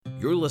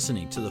You're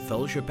listening to the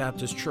Fellowship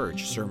Baptist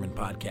Church Sermon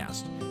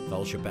Podcast.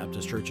 Fellowship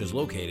Baptist Church is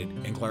located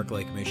in Clark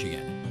Lake,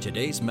 Michigan.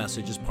 Today's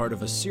message is part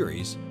of a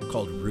series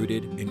called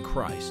Rooted in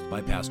Christ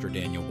by Pastor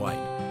Daniel White.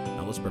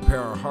 Now let's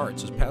prepare our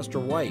hearts as Pastor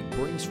White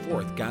brings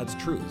forth God's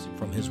truths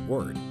from His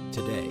Word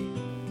today.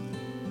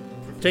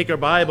 Take our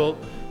Bible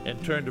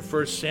and turn to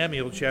 1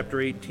 Samuel chapter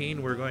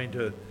 18. We're going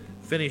to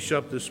finish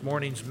up this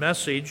morning's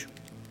message.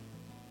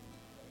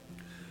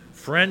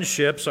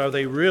 Friendships, are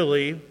they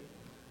really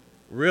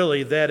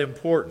that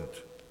important?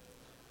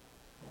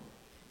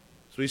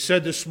 So we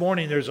said this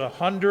morning there's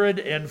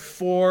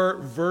 104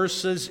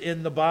 verses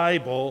in the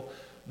Bible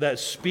that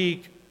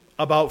speak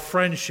about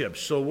friendships.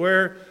 So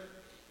we're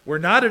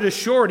not at a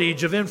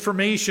shortage of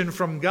information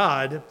from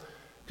God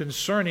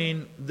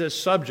concerning this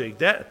subject.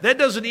 That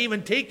doesn't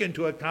even take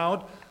into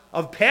account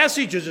of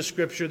passages of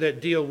Scripture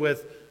that deal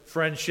with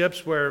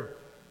friendships where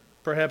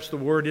perhaps the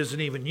word isn't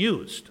even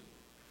used.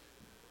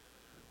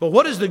 But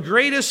what is the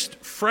greatest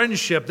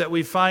friendship that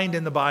we find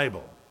in the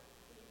Bible?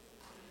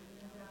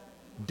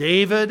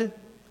 David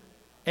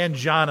and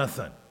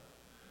Jonathan.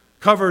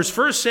 Covers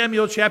 1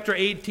 Samuel chapter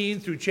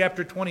 18 through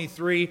chapter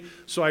 23.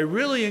 So I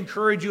really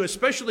encourage you,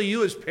 especially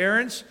you as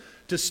parents,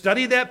 to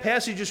study that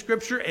passage of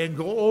Scripture and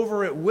go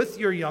over it with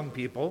your young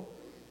people.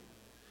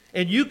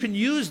 And you can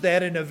use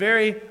that in a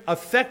very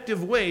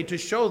effective way to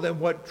show them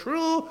what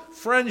true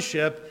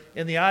friendship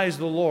in the eyes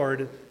of the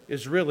Lord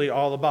is really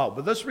all about.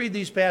 But let's read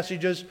these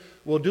passages.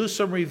 We'll do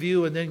some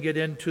review and then get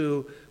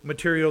into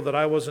material that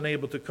I wasn't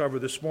able to cover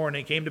this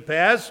morning. It came to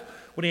pass,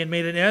 when he had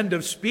made an end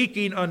of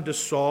speaking unto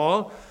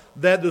Saul,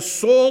 that the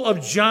soul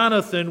of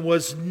Jonathan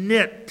was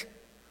knit.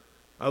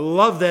 I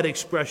love that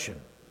expression.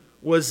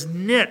 Was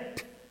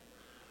knit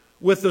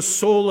with the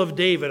soul of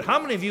David. How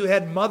many of you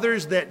had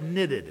mothers that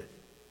knitted?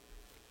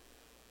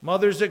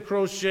 Mothers that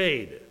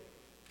crocheted?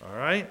 All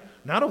right?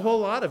 Not a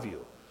whole lot of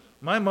you.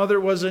 My mother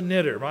was a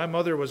knitter. My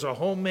mother was a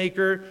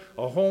homemaker,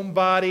 a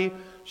homebody.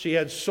 She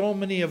had so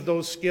many of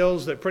those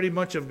skills that pretty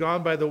much have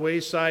gone by the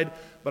wayside.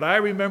 But I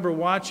remember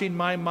watching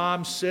my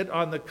mom sit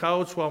on the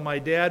couch while my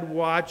dad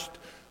watched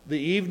the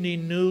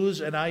evening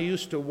news, and I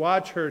used to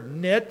watch her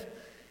knit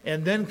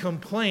and then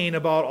complain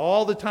about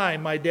all the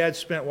time my dad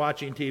spent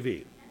watching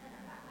TV.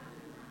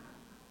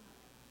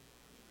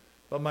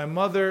 But my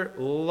mother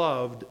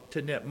loved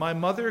to knit. My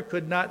mother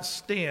could not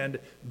stand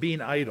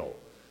being idle.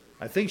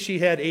 I think she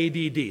had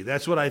ADD.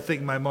 That's what I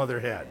think my mother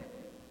had.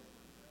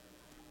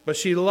 But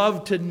she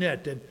loved to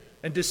knit.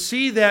 And to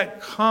see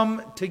that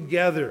come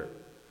together.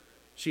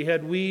 She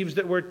had weaves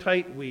that were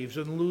tight weaves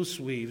and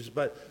loose weaves.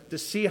 But to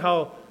see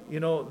how,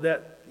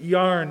 that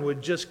yarn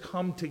would just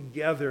come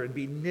together and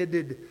be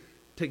knitted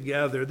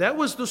together. That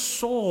was the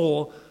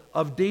soul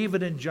of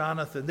David and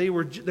Jonathan. They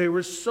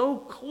were so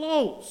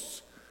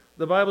close.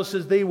 The Bible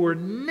says they were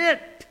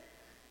knit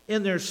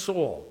in their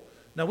soul.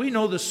 Now we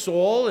know the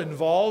soul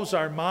involves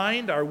our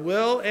mind, our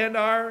will, and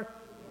our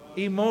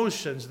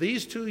emotions.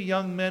 These two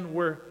young men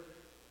were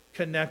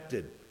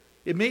connected.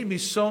 It made me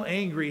so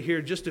angry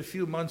here just a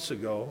few months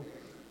ago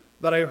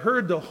that I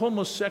heard the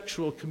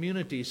homosexual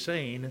community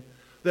saying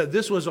that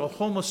this was a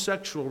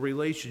homosexual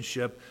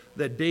relationship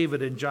that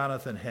David and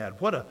Jonathan had.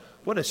 What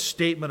a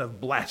statement of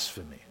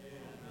blasphemy.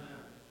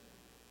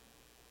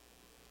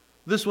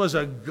 This was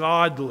a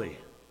godly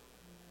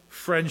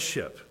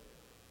friendship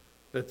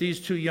that these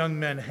two young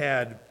men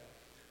had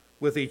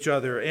with each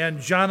other. And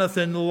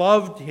Jonathan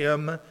loved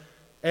him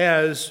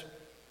as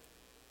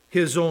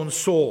his own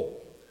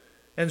soul.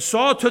 And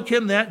Saul took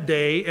him that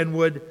day and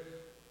would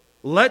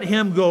let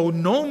him go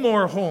no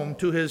more home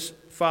to his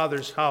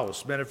father's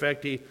house. Matter of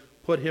fact, he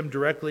put him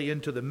directly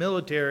into the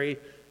military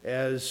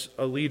as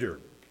a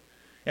leader.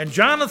 And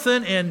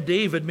Jonathan and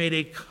David made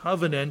a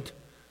covenant.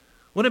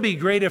 Wouldn't it be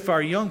great if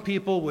our young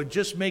people would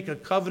just make a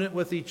covenant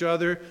with each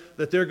other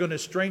that they're going to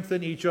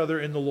strengthen each other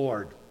in the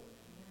Lord?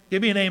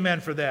 Give me an amen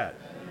for that.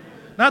 Amen.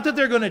 Not that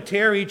they're going to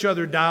tear each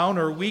other down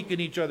or weaken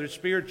each other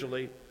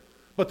spiritually,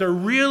 but we're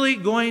really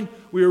going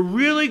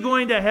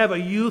to have a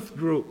youth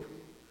group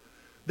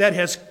that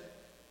has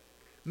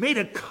made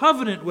a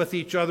covenant with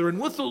each other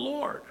and with the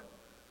Lord,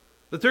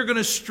 that they're going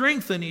to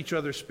strengthen each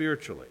other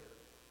spiritually.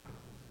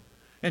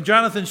 And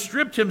Jonathan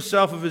stripped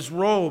himself of his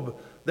robe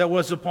that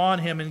was upon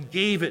him and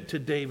gave it to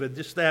David,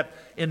 just that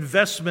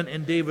investment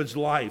in David's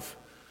life.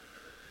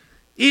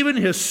 Even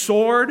his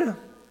sword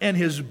and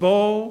his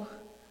bow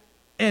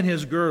and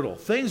his girdle,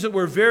 things that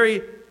were very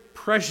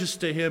precious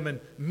to him and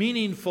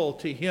meaningful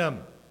to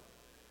him,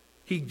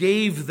 he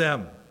gave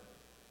them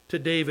to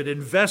David,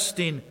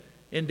 investing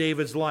in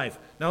David's life.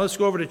 Now let's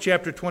go over to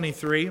chapter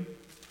 23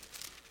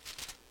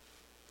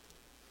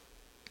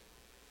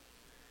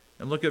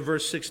 and look at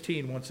verse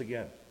 16 once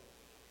again.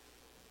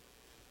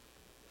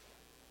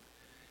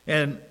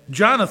 And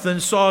Jonathan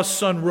Saul's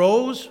son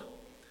rose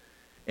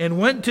and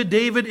went to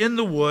David in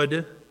the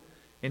wood,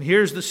 and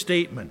here's the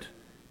statement,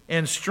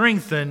 and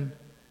strengthened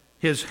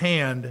his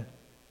hand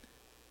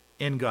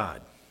in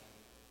God.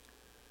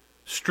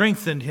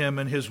 Strengthened him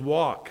in his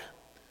walk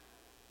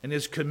and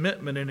his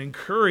commitment and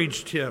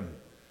encouraged him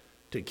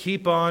to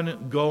keep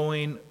on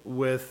going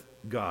with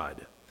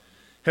God.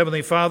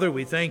 Heavenly Father,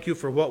 we thank you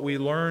for what we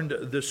learned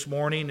this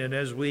morning, and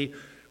as we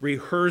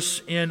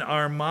rehearse in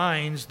our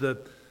minds the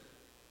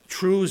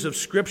truths of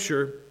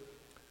Scripture,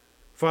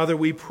 Father,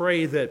 we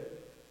pray that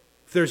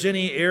if there's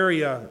any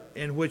area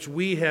in which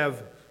we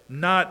have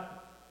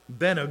not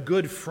been a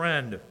good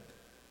friend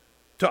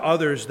to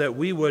others, that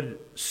we would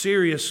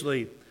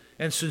seriously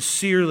and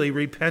sincerely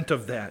repent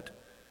of that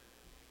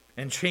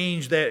and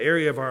change that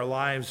area of our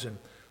lives, and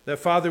that,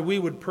 Father, we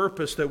would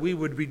purpose that we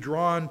would be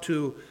drawn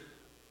to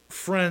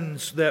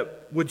friends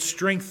that would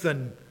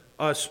strengthen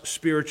us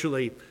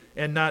spiritually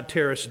and not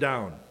tear us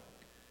down.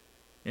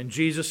 In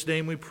Jesus'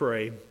 name we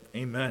pray,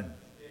 amen.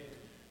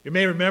 You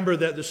may remember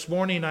that this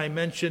morning I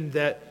mentioned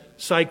that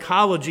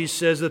psychology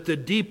says that the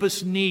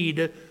deepest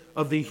need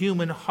of the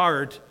human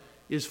heart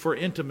is for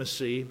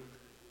intimacy,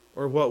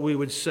 or what we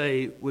would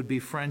say would be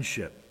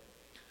friendship.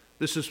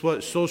 This is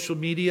what social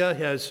media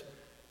has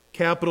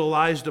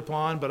capitalized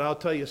upon, but I'll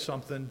tell you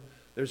something,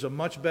 there's a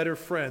much better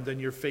friend than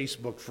your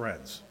Facebook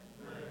friends.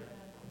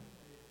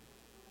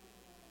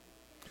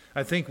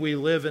 I think we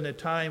live in a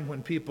time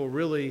when people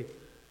really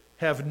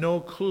have no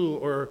clue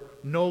or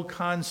no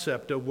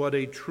concept of what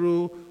a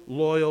true,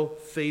 loyal,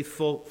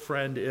 faithful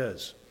friend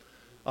is.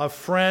 A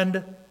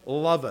friend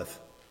loveth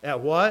at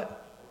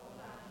what?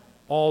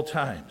 All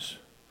times.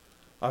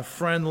 A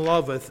friend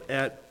loveth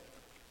at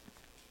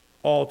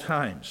all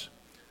times.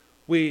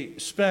 We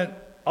spent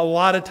a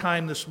lot of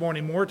time this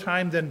morning, more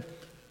time than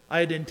I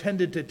had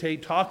intended to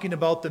take, talking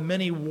about the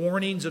many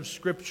warnings of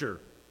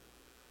Scripture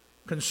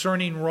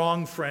concerning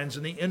wrong friends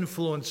and the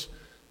influence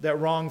that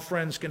wrong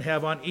friends can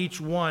have on each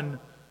one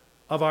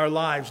of our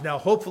lives. Now,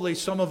 hopefully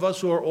some of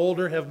us who are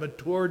older have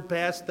matured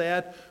past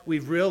that.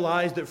 We've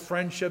realized that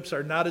friendships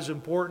are not as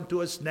important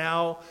to us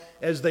now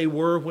as they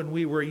were when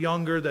we were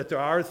younger, that there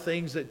are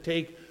things that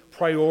take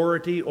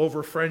priority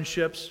over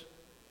friendships,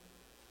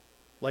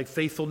 like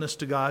faithfulness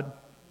to God.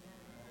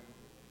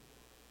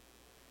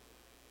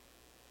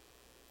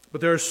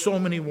 But there are so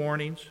many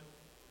warnings.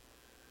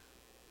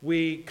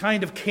 We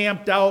kind of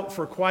camped out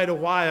for quite a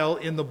while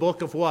in the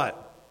book of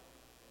what?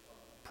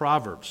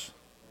 Proverbs.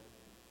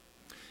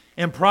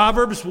 And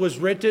Proverbs was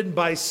written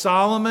by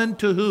Solomon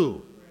to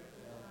who?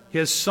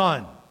 His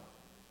son.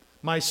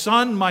 My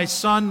son, my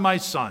son, my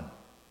son.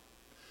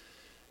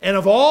 And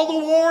of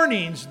all the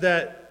warnings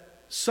that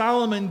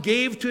Solomon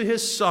gave to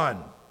his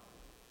son,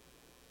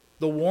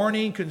 the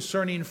warning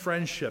concerning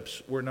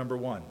friendships were number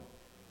one.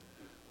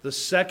 The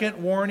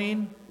second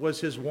warning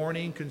was his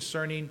warning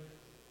concerning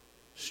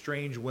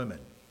strange women.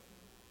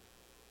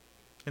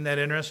 Isn't that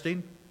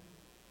interesting?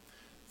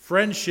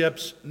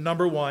 Friendships,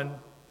 number one,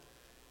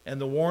 and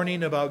the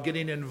warning about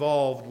getting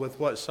involved with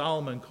what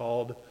Solomon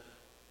called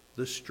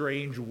the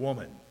strange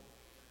woman.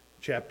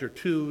 Chapter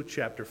 2,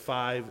 chapter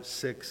 5,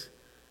 6,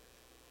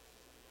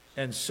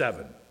 and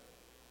 7.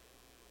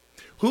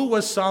 Who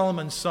was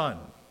Solomon's son?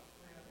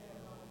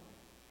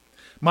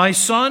 My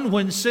son,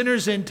 when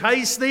sinners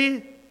entice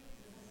thee,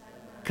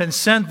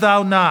 consent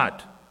thou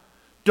not.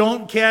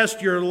 Don't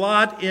cast your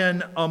lot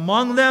in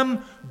among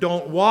them.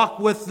 Don't walk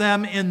with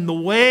them in the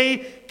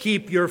way.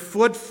 Keep your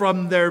foot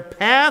from their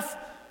path,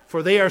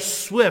 for they are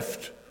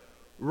swift,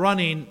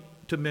 running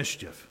to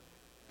mischief.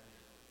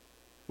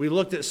 We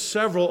looked at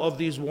several of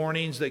these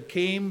warnings that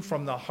came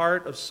from the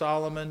heart of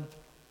Solomon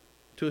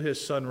to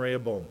his son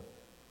Rehoboam.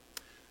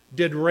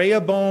 Did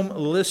Rehoboam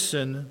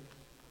listen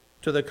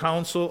to the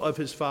counsel of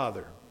his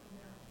father?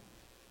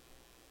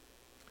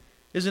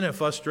 Isn't it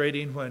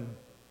frustrating when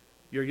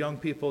your young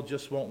people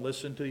just won't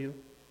listen to you?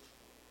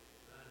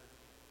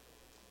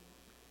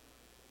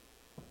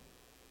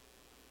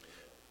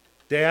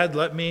 Dad,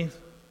 let me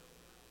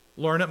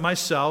learn it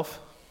myself.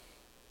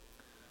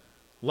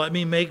 Let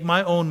me make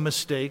my own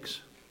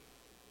mistakes.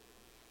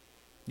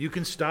 You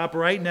can stop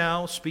right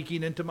now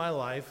speaking into my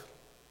life.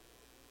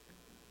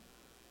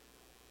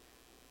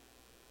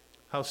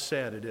 How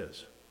sad it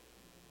is.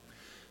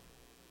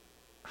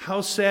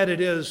 How sad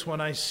it is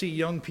when I see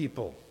young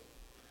people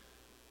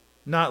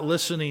not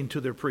listening to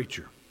their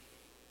preacher.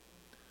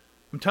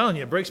 I'm telling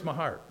you, it breaks my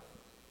heart.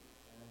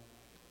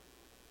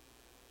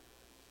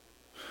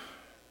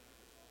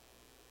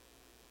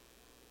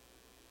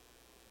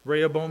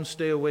 Rehoboam,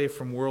 stay away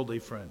from worldly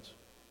friends,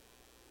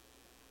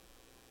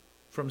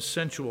 from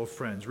sensual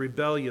friends,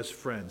 rebellious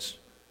friends,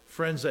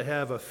 friends that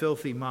have a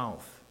filthy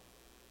mouth,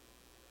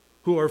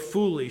 who are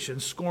foolish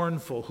and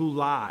scornful, who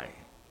lie,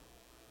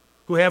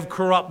 who have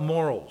corrupt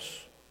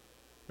morals.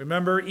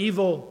 Remember,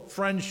 evil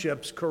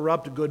friendships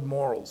corrupt good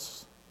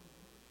morals.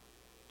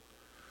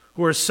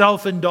 Who are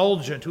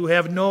self-indulgent, who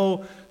have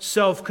no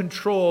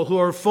self-control, who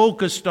are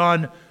focused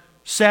on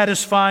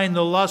satisfying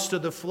the lust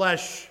of the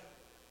flesh,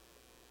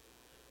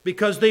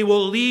 because they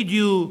will lead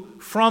you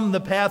from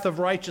the path of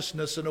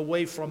righteousness and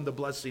away from the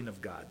blessing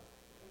of God.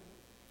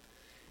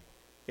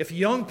 If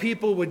young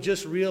people would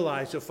just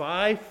realize, if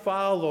I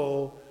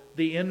follow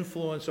the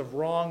influence of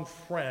wrong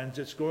friends,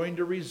 it's going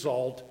to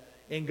result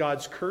in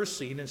God's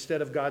cursing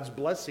instead of God's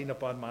blessing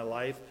upon my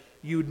life,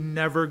 you'd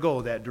never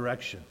go that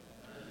direction.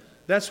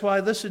 That's why,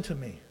 listen to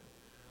me,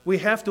 We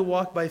have to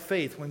walk by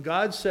faith. When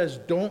God says,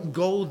 don't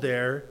go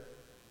there,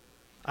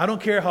 I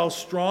don't care how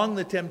strong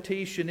the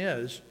temptation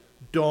is,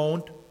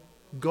 don't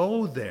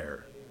go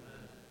there.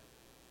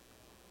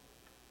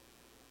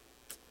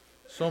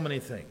 So many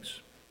things.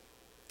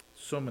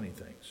 So many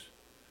things.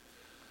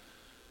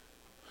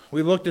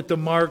 We looked at the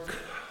mark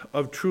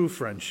of true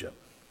friendship.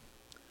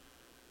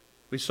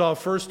 We saw,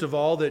 first of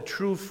all, that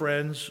true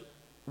friends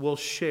will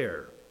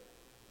share.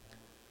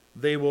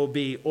 They will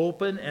be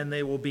open and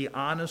they will be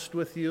honest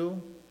with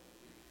you.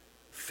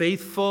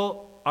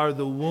 Faithful are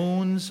the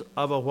wounds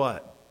of a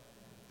what?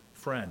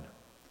 Friend.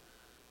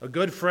 A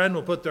good friend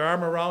will put their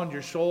arm around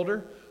your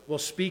shoulder, will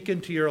speak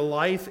into your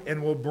life,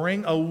 and will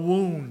bring a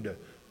wound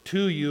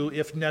to you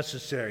if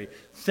necessary.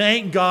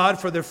 Thank God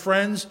for the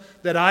friends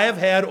that I have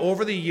had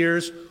over the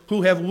years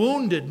who have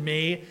wounded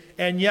me,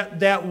 and yet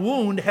that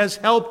wound has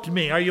helped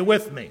me. Are you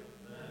with me?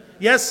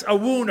 Yes, a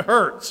wound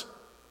hurts.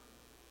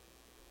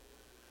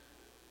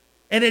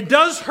 And it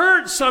does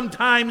hurt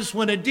sometimes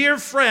when a dear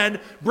friend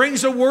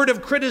brings a word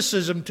of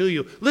criticism to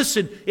you.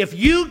 Listen, if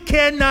you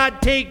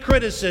cannot take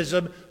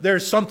criticism,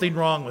 there's something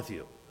wrong with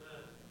you.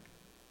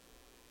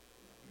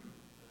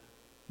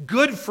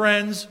 Good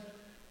friends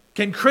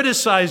can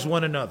criticize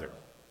one another,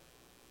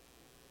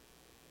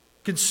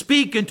 can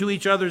speak into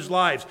each other's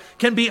lives,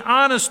 can be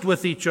honest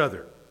with each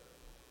other.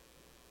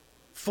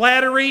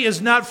 Flattery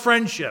is not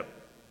friendship.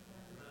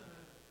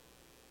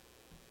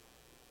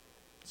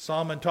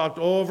 Solomon talked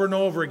over and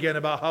over again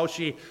about how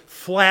she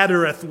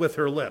flattereth with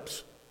her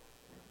lips.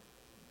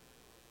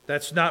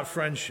 That's not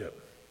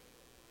friendship.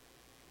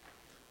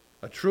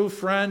 A true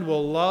friend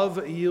will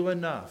love you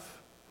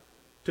enough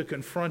to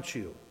confront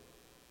you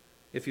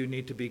if you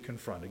need to be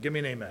confronted. Give me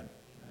an amen.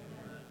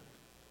 Amen.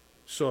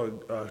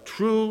 So a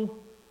true,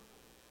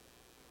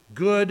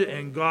 good,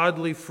 and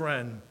godly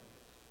friend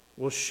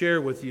will share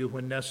with you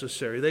when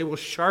necessary. They will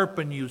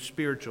sharpen you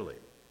spiritually.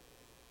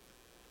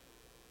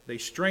 They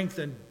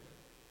strengthen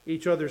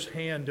each other's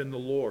hand in the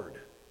Lord.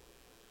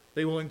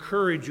 They will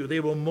encourage you. They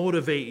will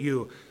motivate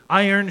you.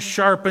 Iron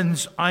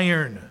sharpens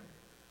iron.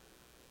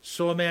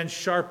 So a man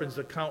sharpens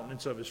the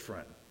countenance of his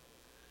friend.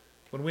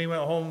 When we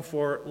went home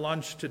for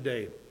lunch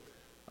today,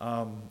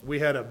 we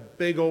had a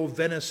big old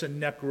venison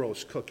neck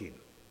roast cooking.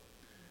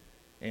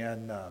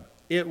 And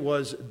it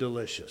was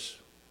delicious.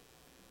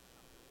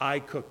 I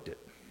cooked it.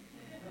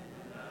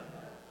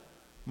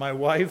 My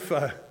wife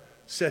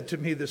said to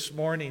me this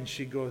morning,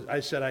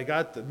 I said, I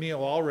got the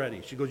meal all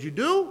ready. She goes, you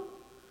do?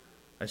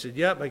 I said,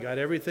 yep, I got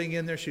everything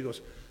in there. She goes,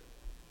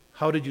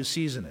 how did you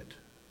season it?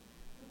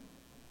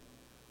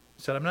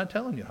 I said, I'm not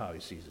telling you how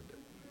he seasoned it.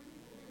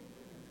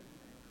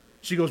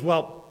 She goes,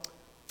 well,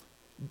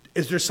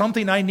 is there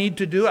something I need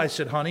to do? I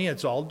said, honey,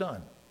 it's all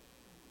done.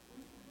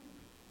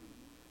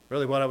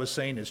 Really what I was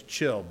saying is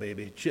chill,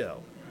 baby,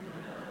 chill.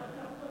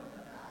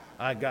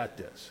 I got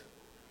this.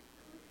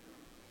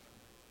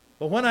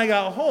 But when I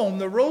got home,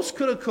 the roast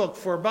could have cooked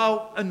for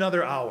about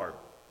another hour.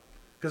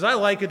 Because I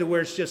like it to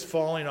where it's just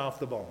falling off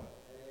the bone.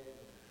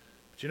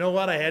 But you know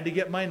what? I had to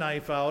get my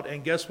knife out.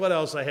 And guess what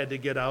else I had to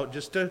get out?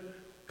 Just to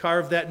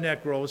carve that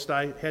neck roast,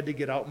 I had to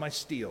get out my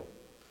steel.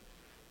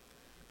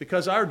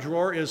 Because our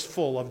drawer is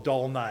full of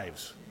dull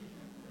knives.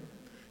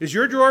 Is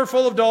your drawer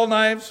full of dull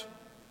knives?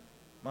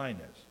 Mine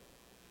is.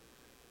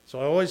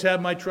 So I always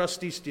had my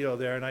trusty steel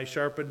there, and I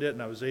sharpened it,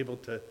 and I was able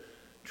to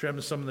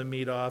trim some of the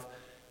meat off.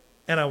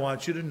 And I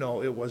want you to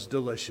know it was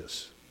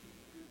delicious.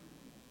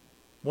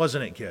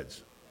 Wasn't it,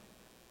 kids?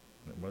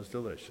 It was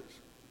delicious.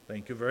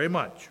 Thank you very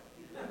much.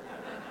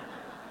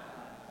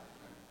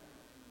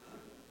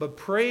 But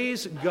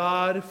praise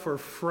God for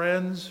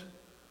friends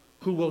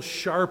who will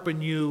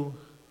sharpen you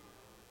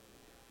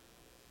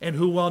and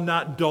who will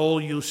not dull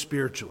you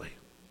spiritually.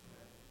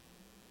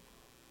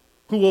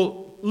 Who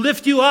will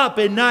lift you up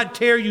and not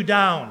tear you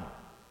down.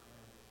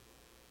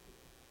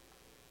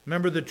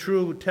 Remember, the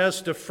true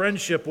test of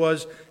friendship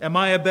was, am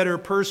I a better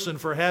person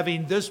for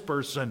having this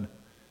person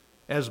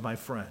as my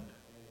friend?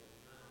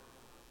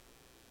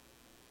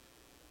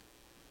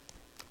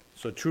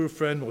 So a true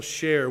friend will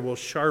share, will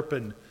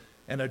sharpen,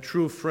 and a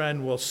true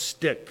friend will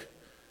stick.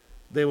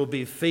 They will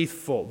be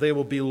faithful. They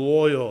will be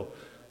loyal.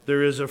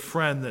 There is a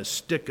friend that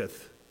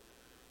sticketh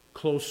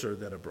closer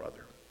than a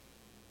brother.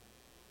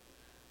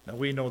 Now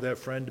we know that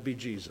friend to be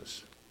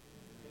Jesus.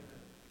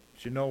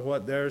 But you know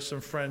what? There are some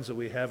friends that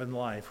we have in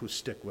life who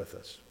stick with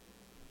us.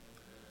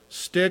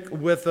 Stick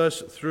with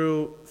us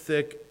through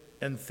thick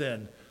and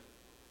thin.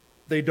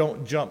 They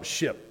don't jump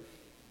ship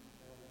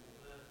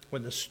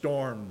when the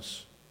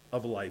storms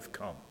of life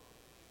come.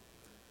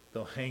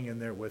 They'll hang in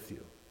there with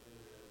you.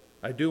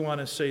 I do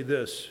want to say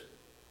this.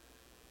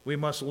 We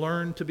must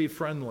learn to be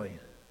friendly,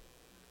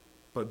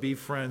 but be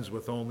friends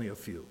with only a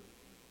few.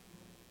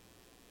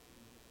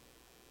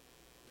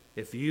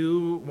 If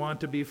you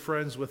want to be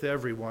friends with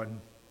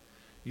everyone,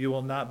 you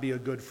will not be a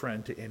good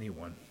friend to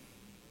anyone.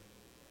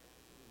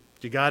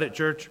 You got it,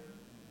 church?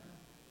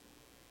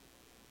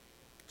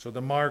 So the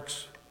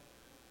marks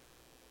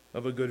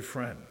of a good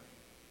friend.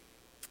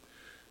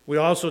 We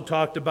also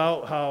talked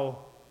about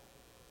how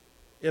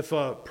if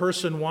a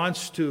person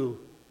wants to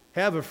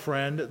have a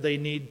friend, they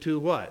need to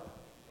what?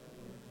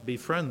 Be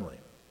friendly.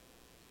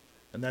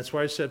 And that's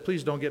why I said,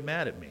 please don't get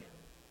mad at me.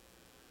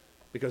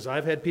 Because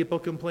I've had people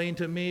complain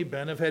to me,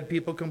 Ben have had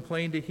people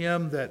complain to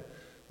him that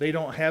they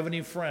don't have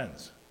any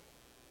friends.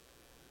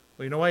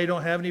 Well, you know why you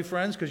don't have any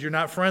friends? Because you're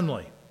not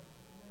friendly.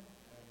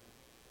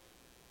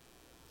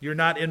 You're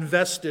not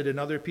invested in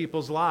other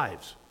people's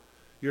lives.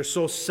 You're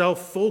so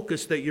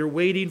self-focused that you're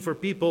waiting for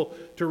people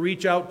to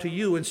reach out to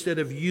you instead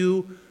of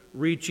you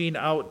reaching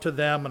out to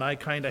them. And I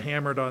kind of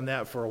hammered on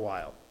that for a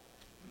while.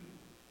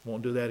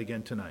 Won't do that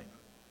again tonight.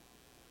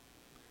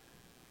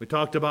 We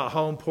talked about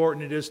how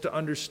important it is to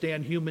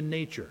understand human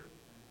nature.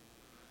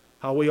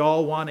 How we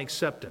all want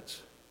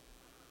acceptance.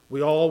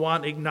 We all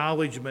want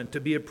acknowledgement, to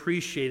be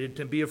appreciated,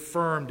 to be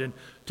affirmed, and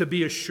to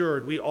be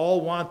assured. We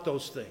all want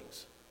those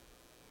things.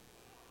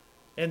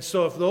 And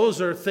so if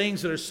those are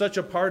things that are such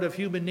a part of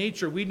human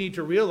nature, we need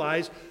to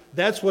realize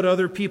that's what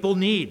other people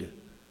need.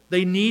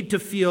 They need to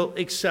feel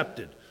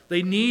accepted.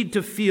 They need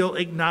to feel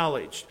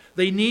acknowledged.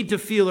 They need to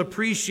feel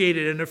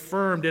appreciated and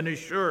affirmed and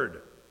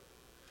assured.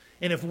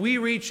 And if we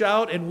reach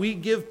out and we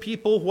give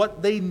people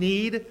what they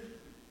need,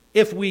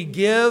 if we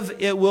give,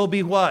 it will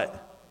be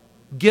what?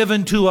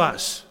 Given to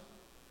us.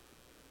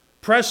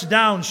 Pressed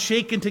down,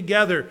 shaken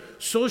together,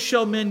 so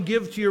shall men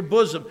give to your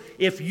bosom.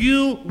 If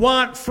you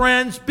want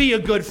friends, be a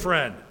good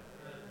friend.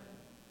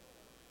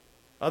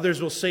 Others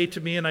will say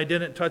to me, and I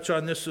didn't touch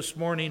on this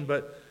morning,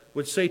 but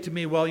would say to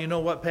me, well, you know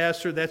what,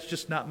 Pastor, that's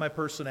just not my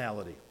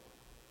personality.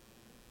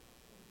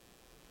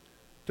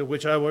 To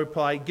which I will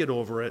reply, get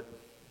over it.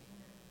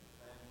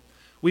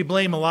 We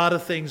blame a lot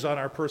of things on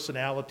our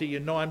personality.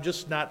 You know, I'm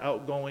just not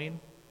outgoing.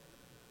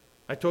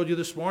 I told you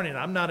this morning,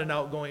 I'm not an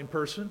outgoing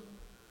person.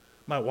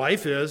 My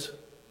wife is.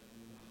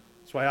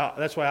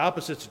 That's why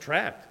opposites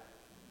attract.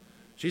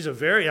 She's a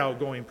very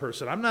outgoing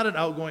person. I'm not an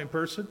outgoing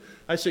person.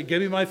 I said,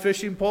 give me my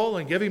fishing pole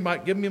and give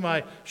me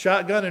my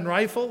shotgun and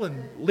rifle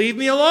and leave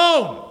me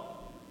alone.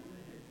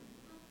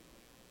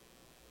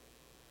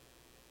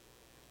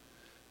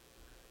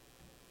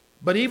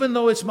 But even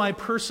though it's my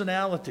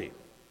personality,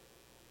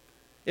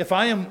 if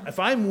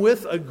I'm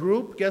with a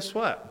group, guess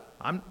what?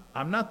 I'm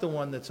not the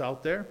one that's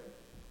out there.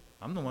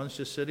 I'm the one that's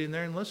just sitting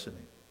there and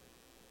listening.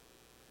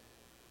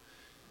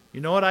 You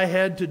know what I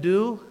had to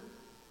do?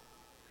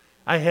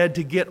 I had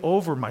to get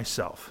over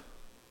myself.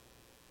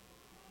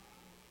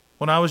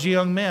 When I was a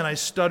young man, I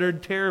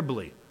stuttered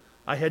terribly.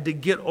 I had to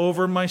get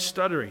over my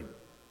stuttering.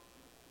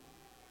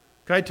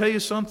 Can I tell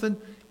you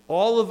something?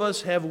 All of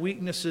us have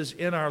weaknesses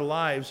in our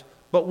lives,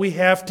 but we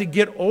have to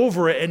get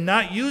over it and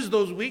not use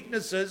those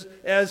weaknesses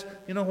as,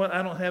 you know what,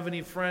 I don't have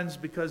any friends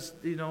because,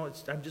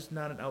 I'm just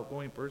not an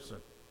outgoing person.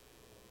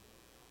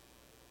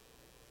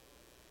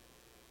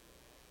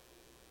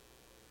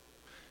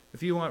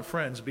 If you want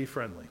friends, be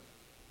friendly.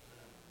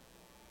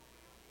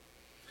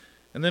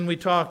 And then we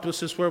talked,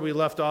 this is where we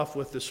left off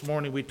with this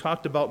morning, we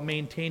talked about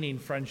maintaining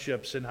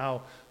friendships and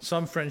how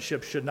some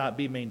friendships should not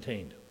be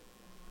maintained.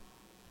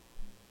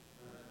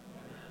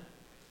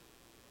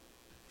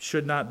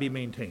 Should not be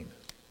maintained.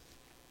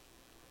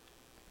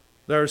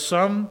 There are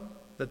some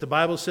that the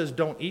Bible says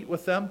don't eat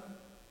with them,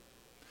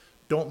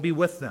 don't be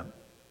with them.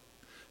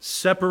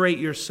 Separate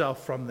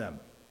yourself from them.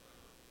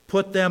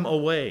 Put them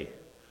away.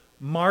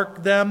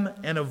 Mark them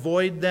and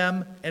avoid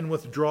them and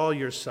withdraw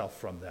yourself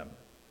from them.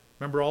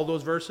 Remember all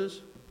those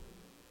verses?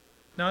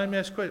 Now let me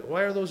ask a question.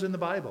 Why are those in the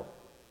Bible?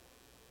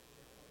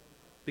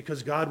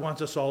 Because God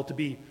wants us all to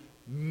be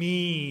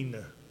mean.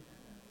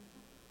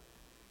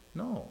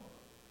 No.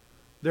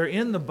 They're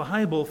in the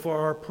Bible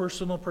for our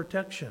personal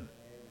protection.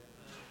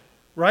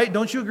 Right?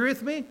 Don't you agree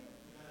with me?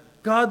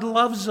 God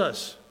loves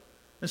us.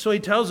 And so He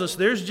tells us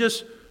there's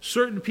just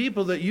certain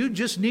people that you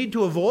just need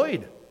to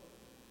avoid.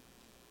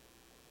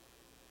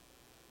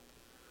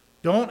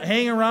 Don't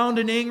hang around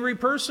an angry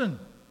person.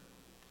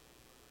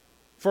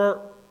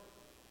 For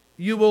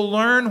you will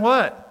learn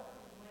what?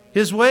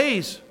 His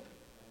ways.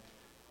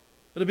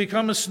 It'll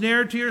become a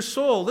snare to your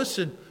soul.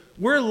 Listen,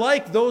 we're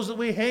like those that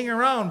we hang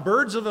around.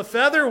 Birds of a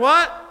feather,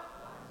 what?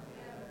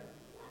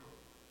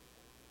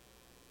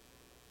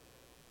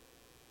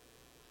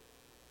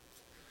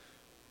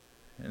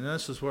 And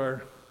this is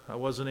where I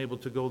wasn't able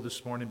to go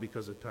this morning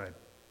because of time.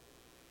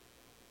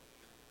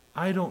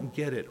 I don't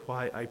get it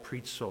why I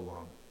preach so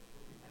long.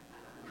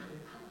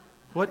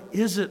 What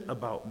is it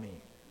about me?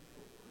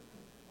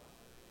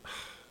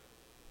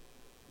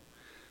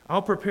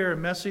 I'll prepare a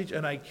message,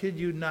 and I kid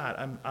you not,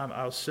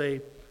 I'll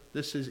say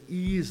this is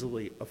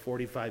easily a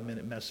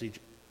 45-minute message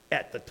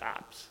at the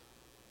tops.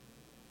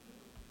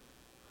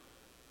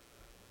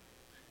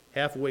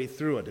 Halfway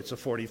through it, it's a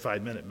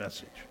 45-minute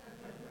message.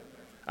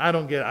 I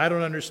don't get it. I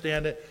don't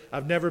understand it.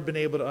 I've never been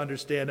able to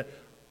understand it.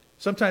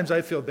 Sometimes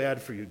I feel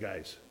bad for you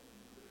guys.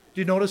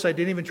 Do you notice I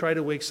didn't even try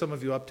to wake some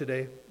of you up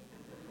today?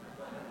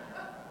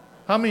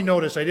 How many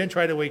noticed I didn't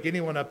try to wake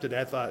anyone up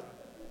today? I thought,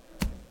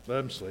 let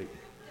them sleep.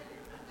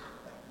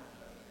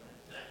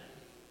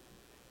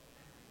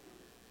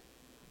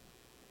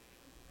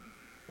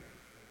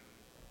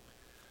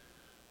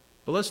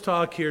 But let's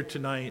talk here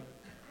tonight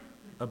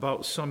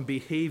about some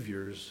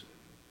behaviors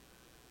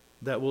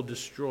that will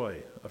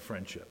destroy a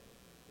friendship.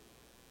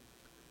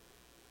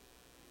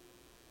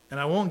 And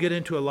I won't get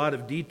into a lot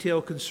of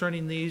detail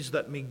concerning these.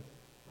 Let me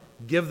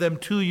give them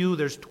to you.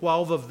 There's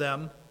 12 of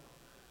them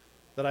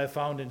that I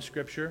found in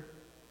Scripture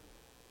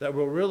that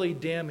will really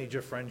damage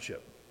a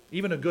friendship,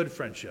 even a good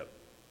friendship.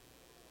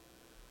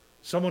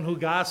 Someone who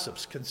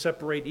gossips can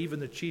separate even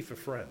the chief of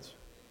friends.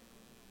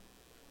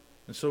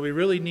 And so we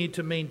really need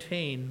to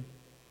maintain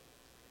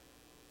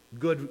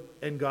good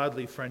and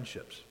godly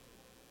friendships.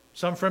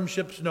 Some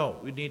friendships, no,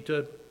 we need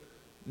to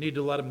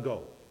let them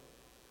go.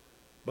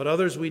 But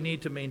others we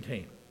need to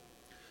maintain.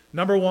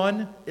 Number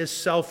one is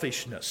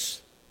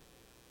selfishness.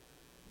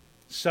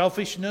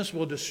 Selfishness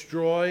will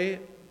destroy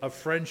a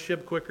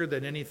friendship quicker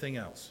than anything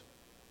else.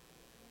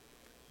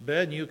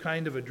 Ben, you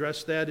kind of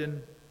addressed that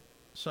in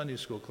Sunday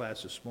school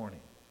class this morning.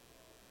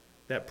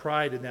 That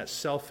pride and that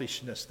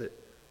selfishness that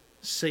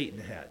Satan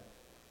had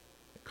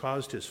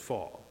caused his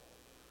fall.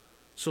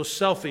 So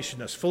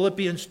selfishness.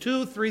 Philippians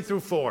 2, 3 through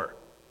 4.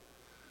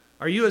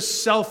 Are you a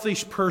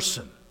selfish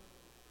person?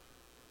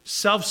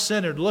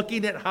 Self-centered,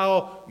 looking at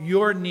how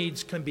your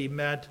needs can be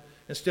met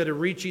instead of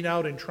reaching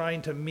out and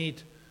trying to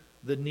meet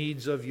the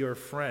needs of your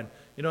friend.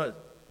 You know,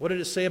 what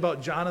did it say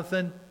about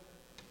Jonathan?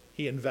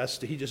 He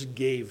invested, he just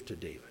gave to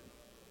David.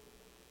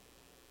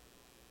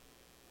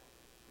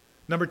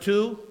 Number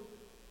two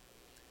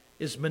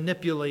is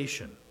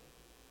manipulation.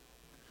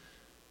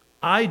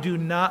 I do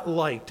not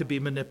like to be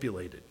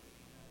manipulated.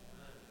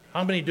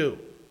 How many do?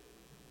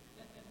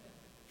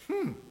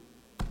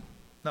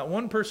 Not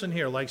one person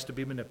here likes to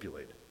be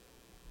manipulated.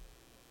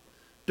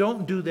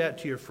 Don't do that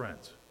to your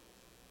friends.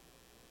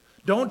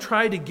 Don't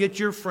try to get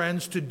your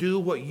friends to do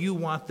what you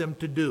want them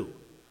to do,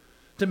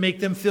 to make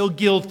them feel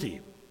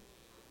guilty,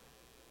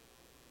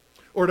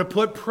 or to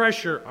put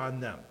pressure on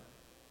them.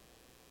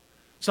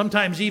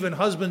 Sometimes even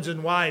husbands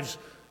and wives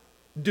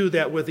do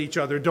that with each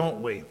other,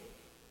 don't we?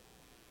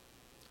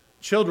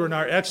 Children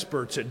are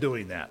experts at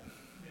doing that.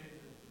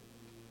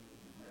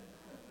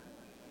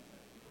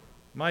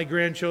 My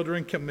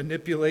grandchildren can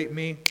manipulate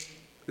me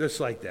just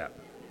like that.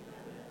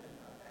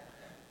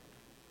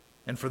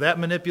 And for that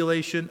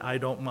manipulation, I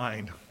don't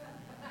mind.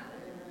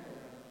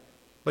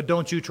 But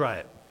don't you try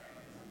it.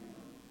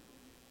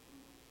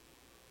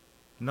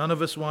 None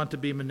of us want to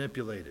be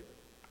manipulated.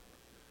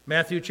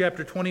 Matthew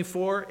chapter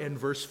 24 and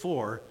verse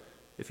 4,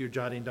 if you're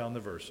jotting down the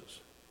verses.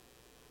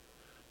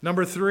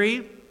 Number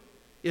 3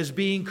 is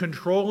being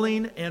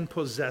controlling and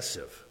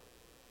possessive.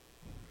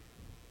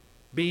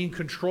 Being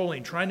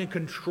controlling, trying to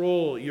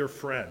control your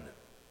friend,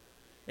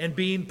 and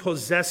being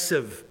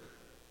possessive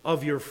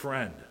of your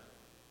friend.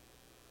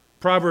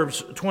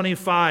 Proverbs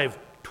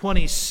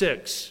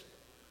 25:26.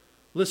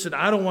 Listen,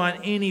 I don't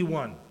want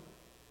anyone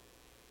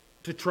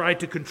to try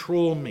to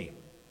control me,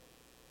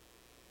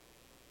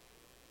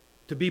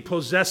 to be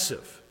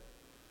possessive.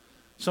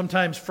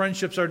 Sometimes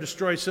friendships are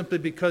destroyed simply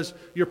because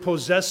you're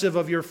possessive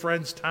of your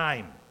friend's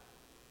time.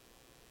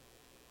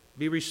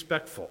 Be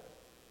respectful.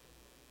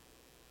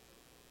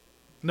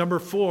 Number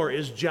 4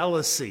 is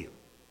jealousy.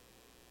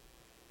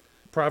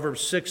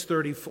 Proverbs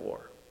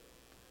 6:34.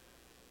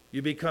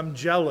 You become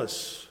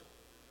jealous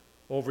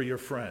over your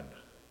friend,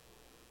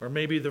 or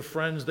maybe the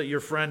friends that your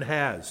friend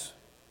has.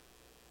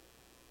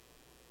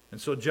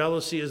 And so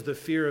jealousy is the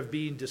fear of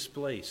being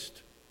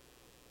displaced.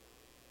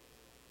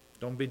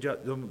 Don't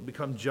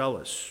become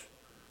jealous.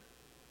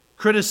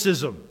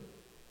 Criticism.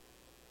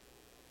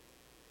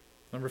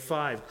 Number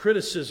 5,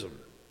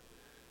 criticism.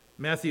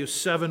 Matthew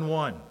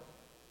 7:1.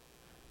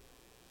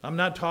 I'm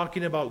not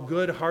talking about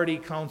good, hearty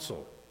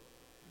counsel.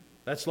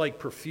 That's like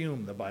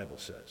perfume, the Bible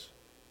says.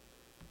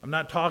 I'm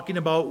not talking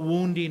about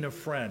wounding a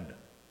friend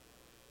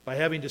by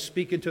having to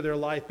speak into their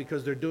life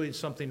because they're doing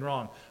something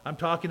wrong. I'm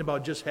talking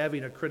about just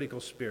having a critical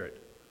spirit.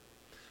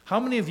 How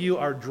many of you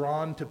are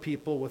drawn to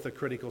people with a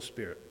critical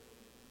spirit?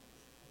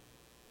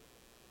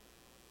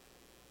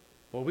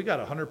 Well, we got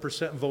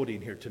 100%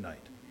 voting here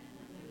tonight.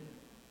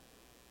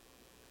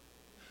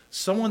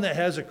 Someone that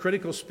has a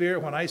critical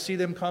spirit, when I see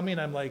them coming,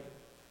 I'm like,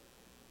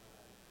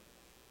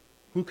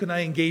 who can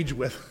I engage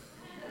with?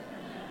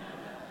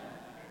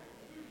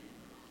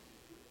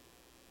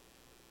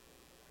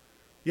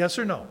 Yes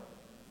or no?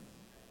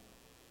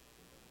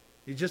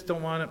 You just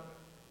don't want to.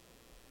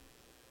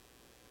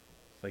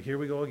 Like, here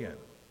we go again.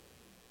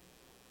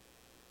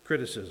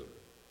 Criticism,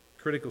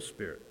 critical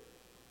spirit.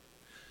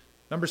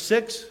 Number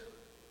 6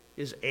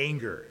 is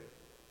anger.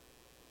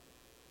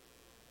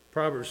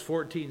 Proverbs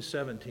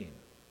 14:17.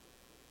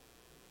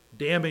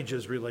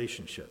 Damages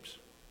relationships.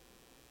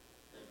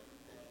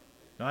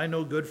 Now, I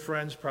know good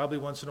friends probably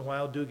once in a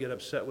while do get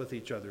upset with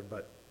each other,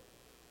 but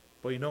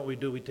you know what we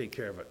do? We take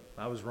care of it.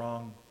 I was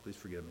wrong. Please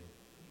forgive me.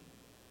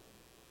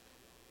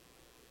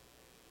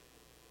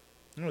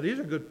 You know, these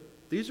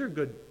are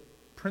good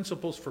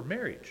principles for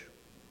marriage.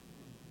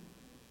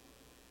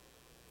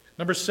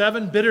 Number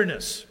 7,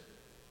 bitterness.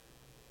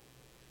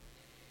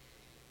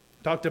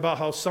 Talked about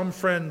how some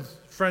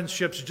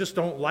friendships just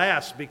don't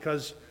last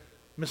because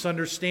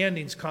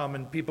misunderstandings come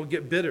and people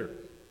get bitter.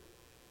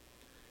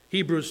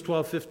 Hebrews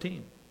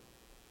 12:15.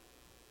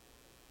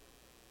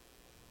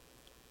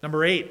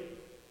 Number 8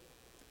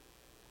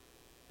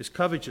 is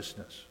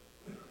covetousness.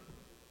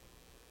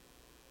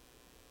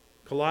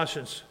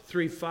 Colossians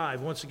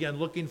 3:5, once again,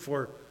 looking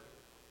for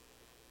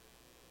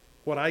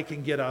what I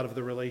can get out of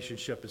the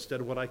relationship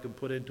instead of what I can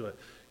put into it.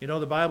 You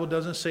know, the Bible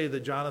doesn't say that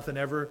Jonathan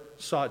ever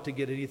sought to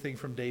get anything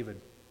from David.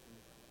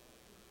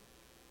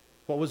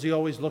 What was he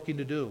always looking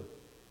to do?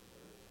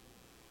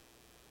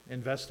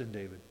 Invest in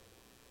David.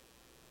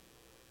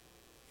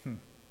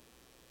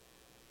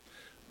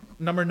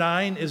 Number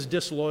 9 is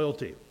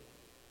disloyalty.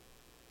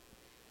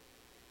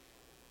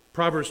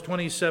 Proverbs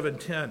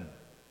 27:10.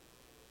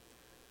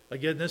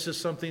 Again, this is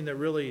something that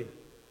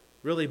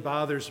really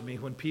bothers me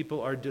when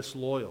people are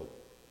disloyal.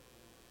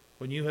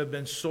 When you have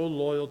been so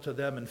loyal to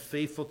them and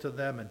faithful to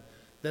them, and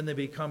then they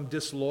become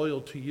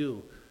disloyal to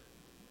you.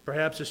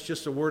 Perhaps it's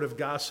just a word of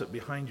gossip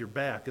behind your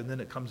back, and then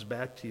it comes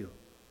back to you.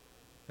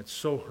 It's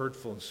so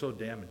hurtful and so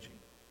damaging.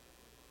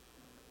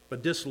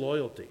 But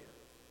disloyalty.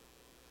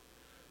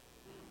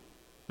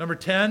 Number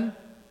 10,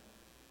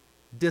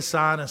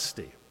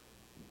 dishonesty.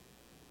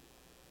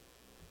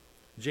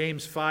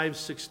 James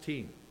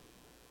 5:16.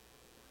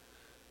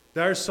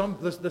 There are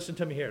some, listen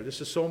to me here,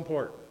 this is so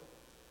important.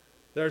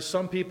 There are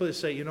some people that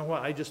say, you know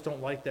what, I just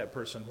don't like that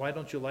person. Why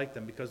don't you like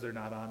them? Because they're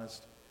not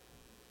honest.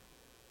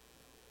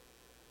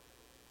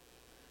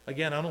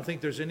 Again, I don't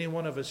think there's any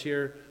one of us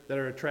here that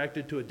are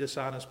attracted to a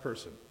dishonest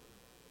person.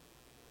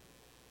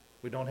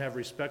 We don't have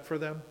respect for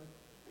them,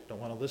 don't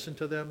want to listen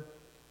to them.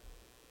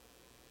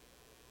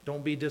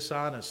 Don't be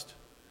dishonest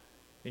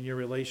in your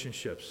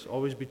relationships.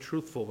 Always be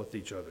truthful with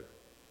each other.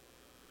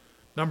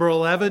 Number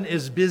 11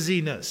 is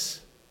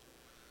busyness.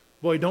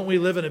 Boy, don't we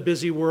live in a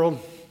busy world?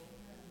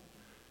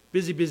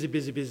 Busy, busy,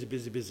 busy, busy,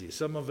 busy, busy.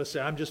 Some of us say,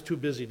 I'm just too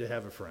busy to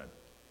have a friend.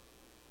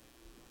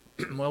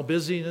 Well,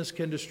 busyness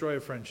can destroy a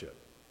friendship.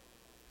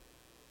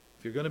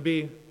 If you're going to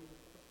be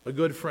a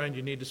good friend,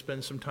 you need to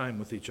spend some time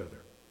with each other.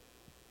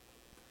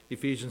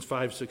 Ephesians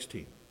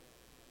 5:16.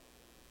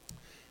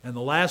 And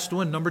the last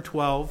one, number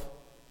 12,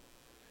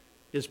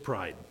 is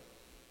pride.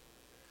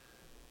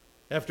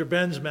 After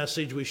Ben's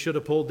message, we should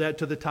have pulled that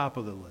to the top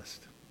of the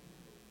list.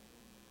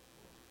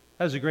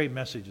 That was a great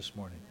message this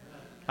morning.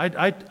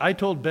 I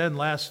told Ben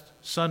last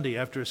Sunday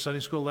after a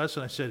Sunday school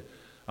lesson, I said,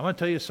 I'm going to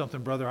tell you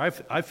something, brother.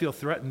 I feel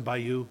threatened by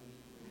you.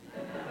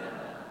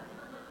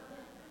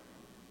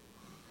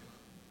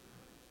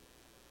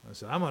 I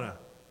said, I'm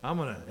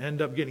going to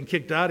end up getting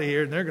kicked out of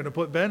here, and they're going to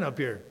put Ben up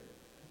here.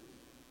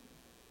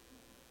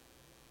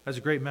 That's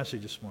a great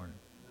message this morning.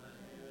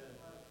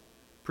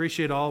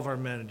 Appreciate all of our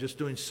men just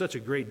doing such a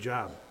great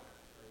job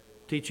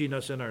teaching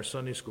us in our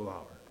Sunday school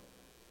hour.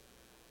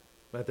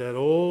 But that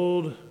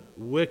old,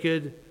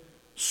 wicked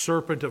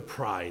serpent of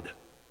pride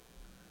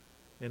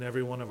in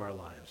every one of our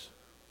lives.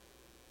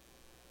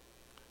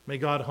 May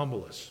God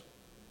humble us.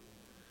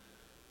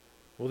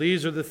 Well,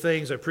 these are the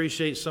things. I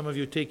appreciate some of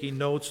you taking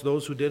notes.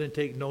 Those who didn't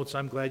take notes,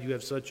 I'm glad you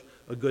have such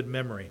a good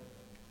memory.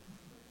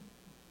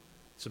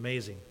 It's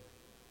amazing.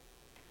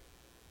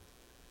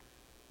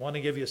 I want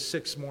to give you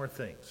 6 more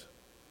things.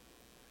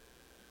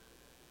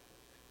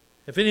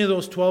 If any of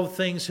those 12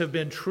 things have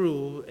been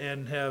true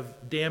and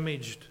have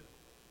damaged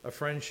a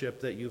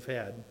friendship that you've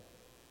had,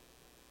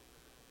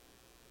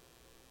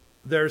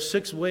 there are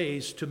 6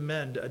 ways to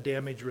mend a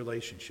damaged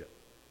relationship.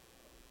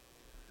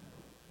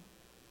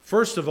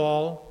 First of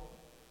all,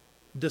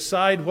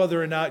 decide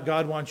whether or not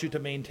God wants you to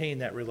maintain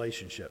that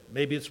relationship.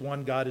 Maybe it's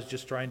one God is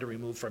just trying to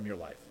remove from your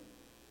life.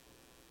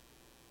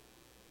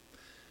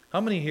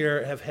 How many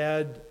here have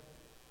had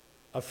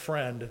a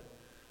friend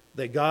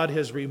that God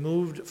has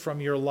removed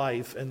from your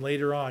life, and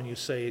later on you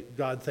say,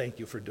 God, thank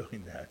you for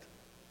doing that?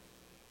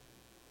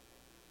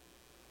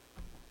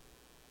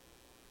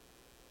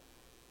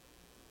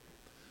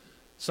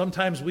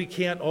 Sometimes we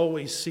can't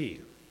always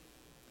see.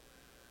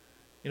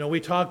 You know,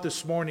 we talked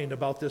this morning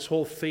about this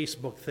whole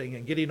Facebook thing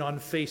and getting on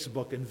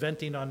Facebook and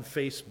venting on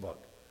Facebook.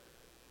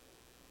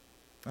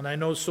 And I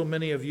know so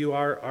many of you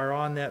are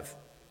on that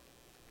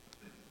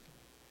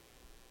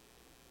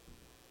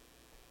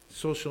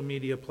social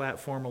media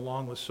platform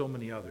along with so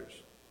many others.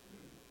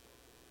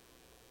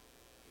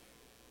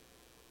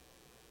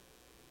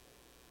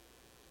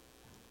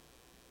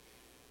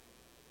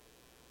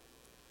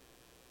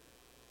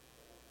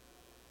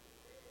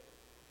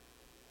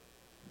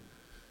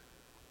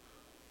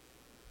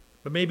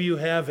 But maybe you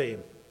have a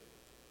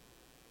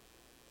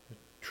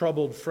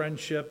troubled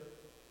friendship.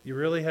 You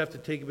really have to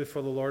take it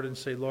before the Lord and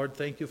say, Lord,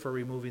 thank you for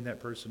removing that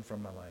person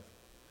from my life.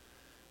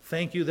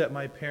 Thank you that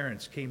my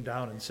parents came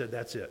down and said,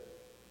 that's it.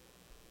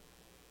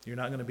 You're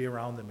not going to be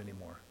around them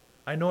anymore.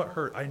 I know it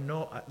hurt.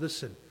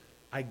 Listen,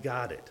 I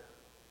got it.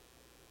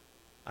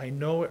 I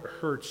know it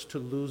hurts to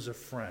lose a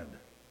friend.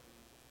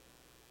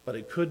 But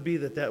it could be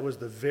that was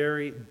the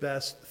very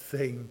best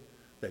thing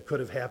that could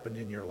have happened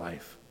in your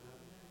life.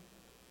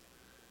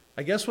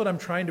 I guess what I'm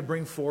trying to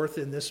bring forth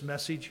in this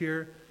message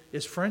here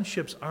is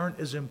friendships aren't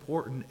as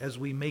important as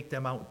we make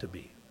them out to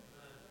be.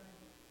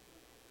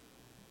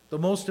 The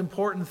most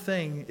important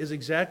thing is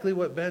exactly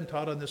what Ben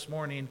taught on this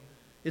morning,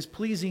 is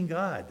pleasing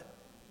God.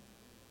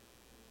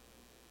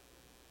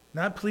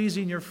 Not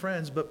pleasing your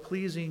friends, but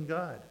pleasing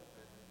God.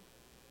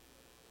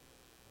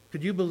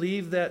 Could you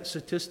believe that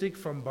statistic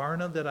from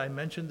Barna that I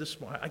mentioned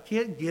this morning? I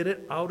can't get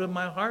it out of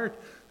my heart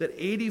that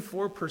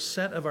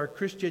 84% of our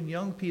Christian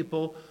young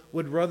people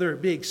would rather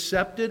be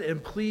accepted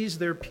and please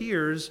their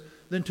peers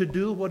than to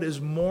do what is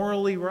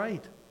morally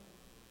right.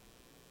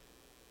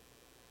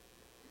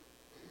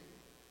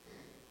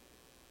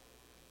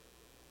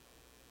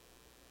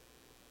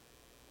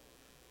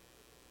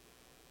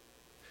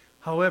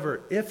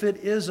 However, if it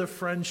is a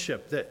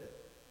friendship that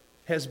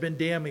has been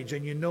damaged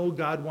and you know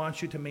God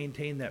wants you to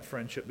maintain that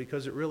friendship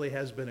because it really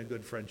has been a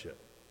good friendship,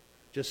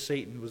 just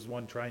Satan was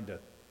one trying to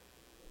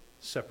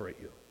separate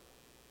you,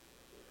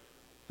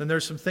 then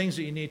there's some things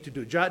that you need to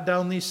do. Jot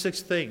down these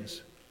 6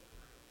 things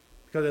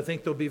because I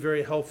think they'll be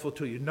very helpful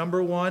to you.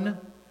 Number 1,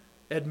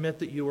 admit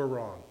that you were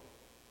wrong.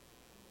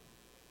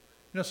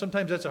 You know,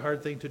 sometimes that's a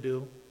hard thing to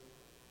do,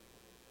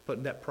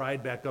 putting that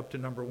pride back up to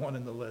number 1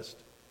 in the list.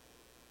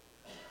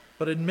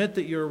 But admit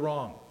that you're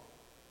wrong.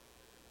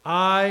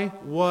 I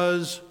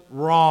was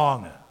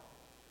wrong.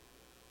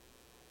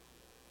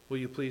 Will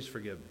you please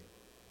forgive me?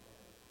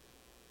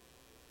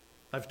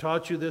 I've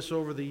taught you this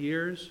over the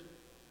years.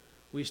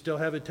 We still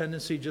have a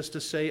tendency just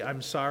to say,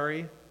 I'm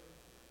sorry.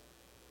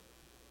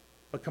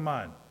 But come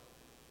on.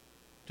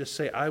 Just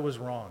say, I was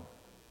wrong.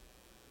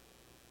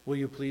 Will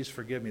you please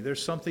forgive me?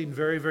 There's something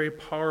very, very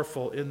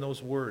powerful in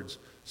those words.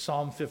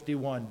 Psalm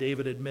 51,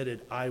 David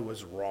admitted, I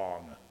was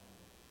wrong.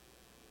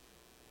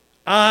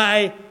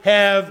 I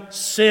have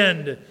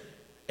sinned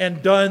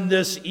and done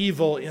this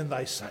evil in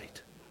thy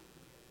sight.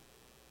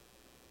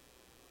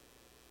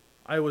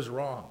 I was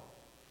wrong.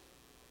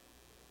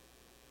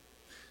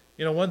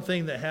 You know, one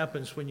thing that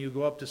happens when you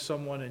go up to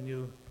someone and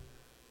you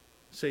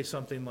say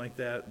something like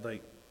that,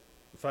 like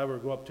if I were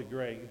to go up to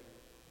Greg,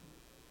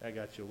 I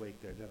got you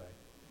awake there, didn't I?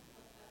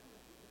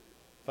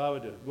 If I were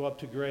to go up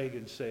to Greg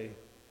and say,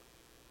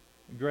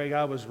 Greg,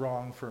 I was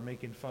wrong for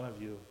making fun of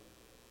you.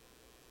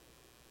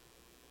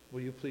 Will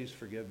you please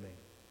forgive me?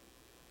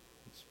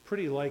 It's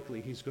pretty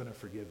likely he's going to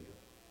forgive you,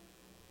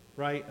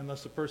 right?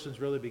 Unless the person's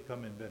really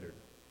become embittered.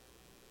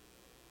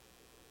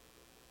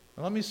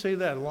 Now let me say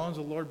that, as long as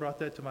the Lord brought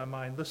that to my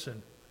mind,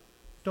 listen,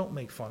 don't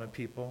make fun of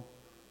people.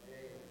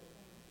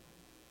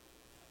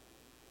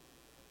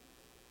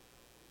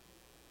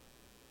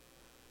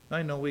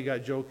 I know we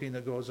got joking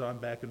that goes on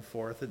back and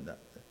forth, and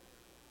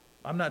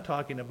I'm not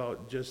talking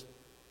about just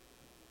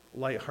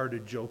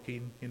lighthearted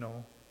joking, you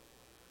know.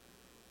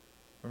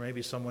 Or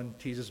maybe someone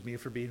teases me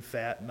for being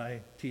fat and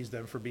I tease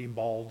them for being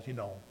bald, you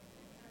know.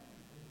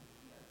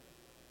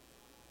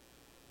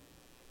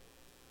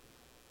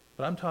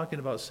 But I'm talking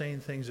about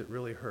saying things that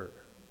really hurt.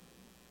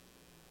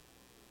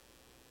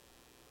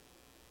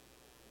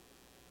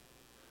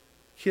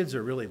 Kids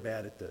are really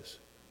bad at this.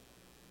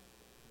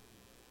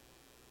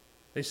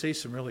 They say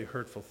some really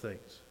hurtful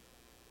things.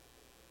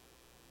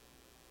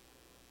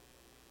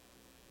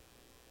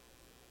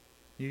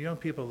 You young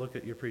people, look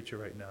at your preacher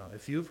right now.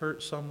 If you've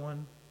hurt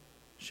someone,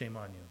 shame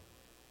on you.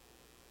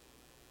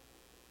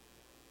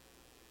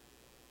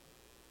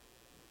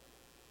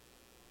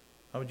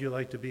 How would you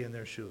like to be in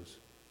their shoes?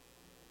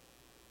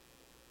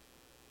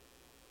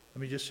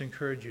 Let me just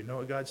encourage you. Know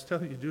what God's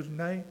telling you to do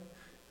tonight?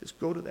 Is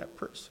go to that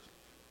person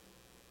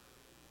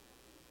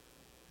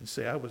and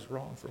say, I was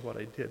wrong for what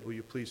I did. Will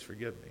you please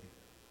forgive me?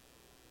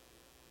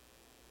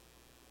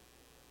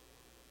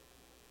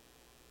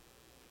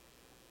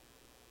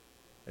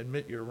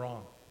 Admit you're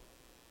wrong.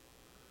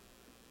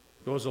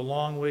 Goes a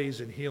long ways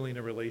in healing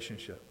a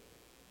relationship.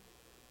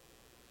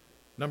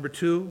 Number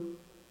 2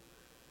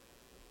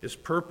 is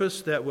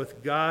purpose that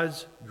with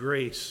God's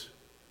grace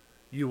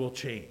you will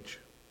change.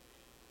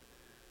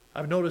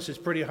 I've noticed it's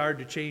pretty hard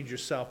to change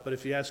yourself, but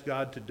if you ask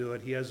God to do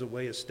it, He has a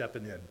way of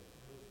stepping in.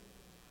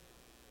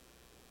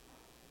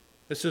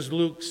 This is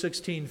Luke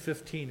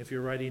 16:15 if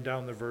you're writing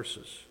down the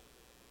verses.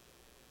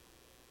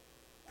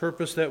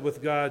 Purpose that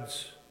with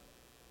God's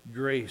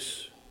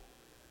grace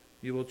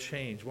you will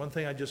change. One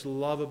thing I just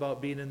love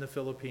about being in the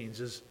Philippines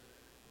is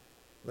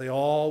they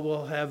all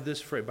will have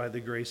this phrase, by the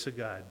grace of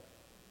God.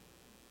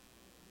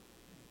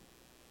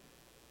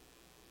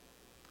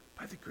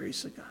 By the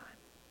grace of God.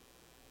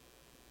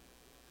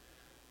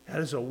 That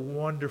is a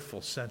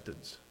wonderful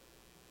sentence.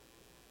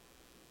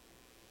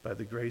 By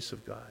the grace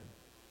of God.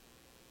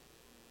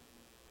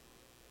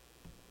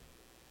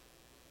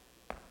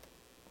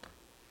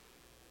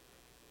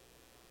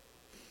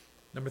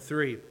 Number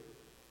 3.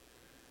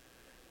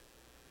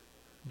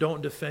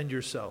 Don't defend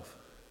yourself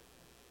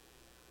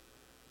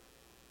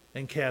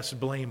and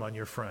cast blame on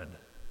your friend.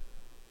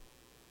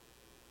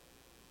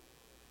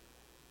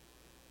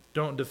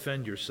 Don't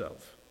defend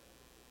yourself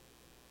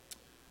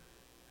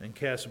and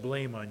cast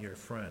blame on your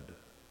friend.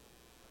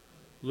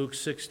 Luke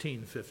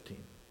 16:15.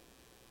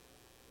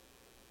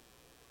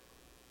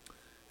 I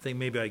think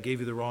maybe I gave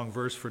you the wrong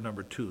verse for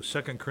number 2.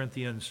 2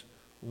 Corinthians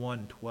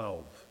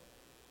 1:12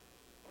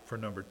 for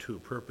number 2.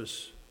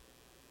 Purpose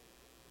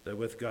that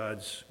with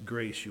God's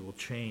grace you will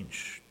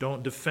change.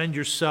 Don't defend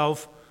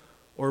yourself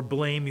or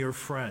blame your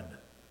friend.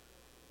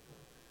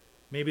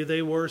 Maybe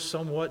they were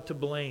somewhat to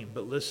blame,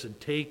 but listen,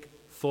 take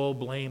full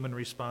blame and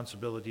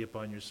responsibility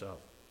upon yourself.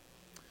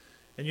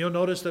 And you'll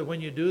notice that when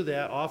you do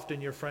that,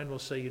 often your friend will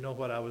say, you know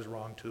what, I was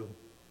wrong too.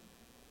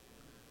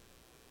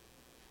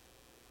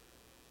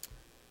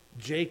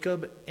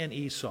 Jacob and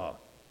Esau,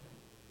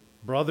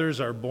 brothers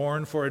are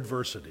born for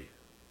adversity.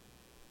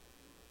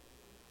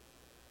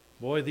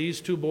 Boy,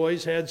 these two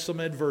boys had some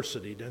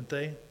adversity, didn't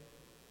they?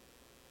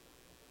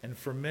 And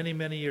for many,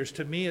 many years.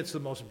 To me, it's the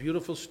most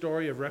beautiful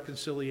story of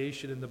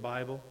reconciliation in the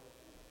Bible.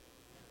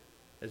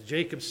 As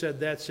Jacob said,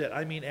 that's it.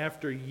 I mean,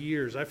 after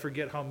years, I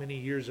forget how many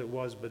years it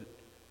was, but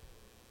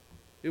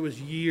it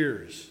was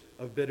years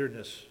of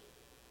bitterness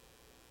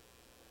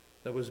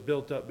that was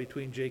built up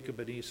between Jacob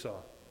and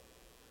Esau.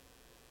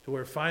 To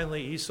where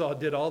finally Esau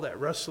did all that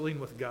wrestling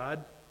with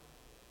God.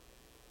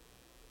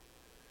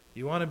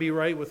 You want to be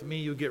right with me,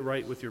 you get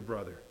right with your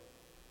brother.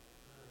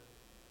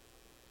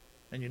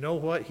 And you know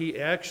what? He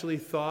actually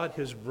thought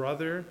his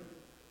brother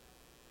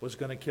was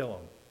going to kill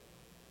him.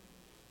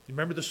 You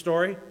remember the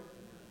story?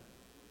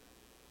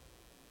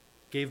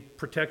 Gave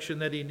protection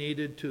that he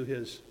needed to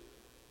his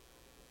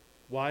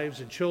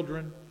wives and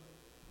children,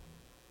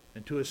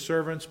 and to his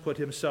servants, put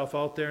himself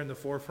out there in the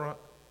forefront.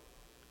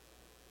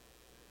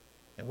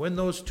 And when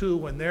those two,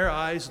 when their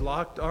eyes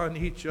locked on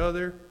each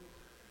other,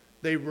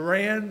 they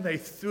ran, they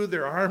threw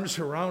their arms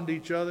around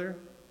each other,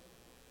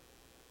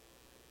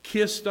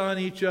 kissed on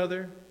each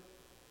other.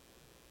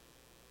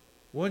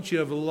 Wouldn't you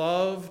have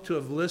loved to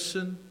have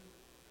listened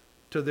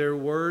to their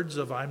words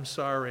of, I'm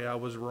sorry, I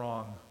was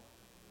wrong.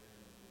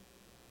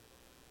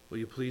 Will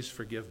you please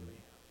forgive me?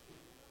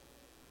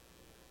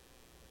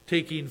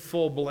 Taking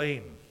full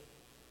blame.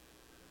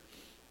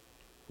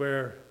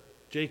 Where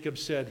Jacob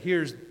said,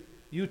 here's,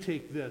 you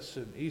take this,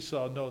 and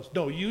Esau knows,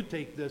 no, you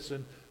take this,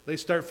 and they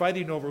start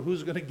fighting over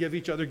who's going to give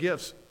each other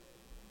gifts.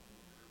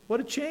 What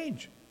a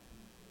change.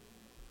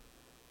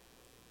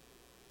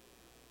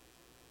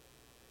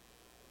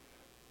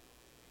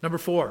 Number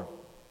 4,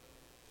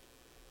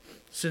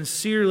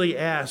 sincerely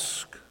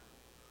ask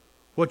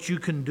what you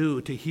can do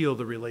to heal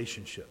the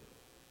relationship.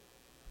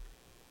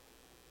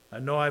 I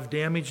know I've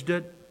damaged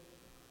it.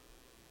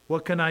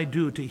 What can I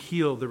do to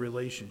heal the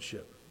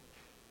relationship?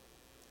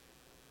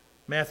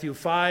 Matthew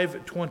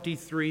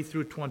 5:23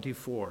 through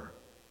 24.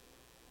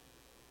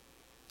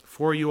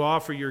 Before you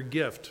offer your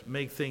gift,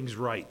 make things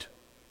right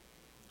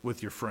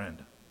with your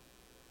friend.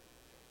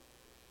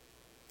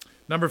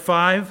 Number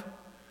 5,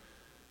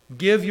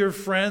 give your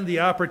friend the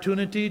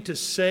opportunity to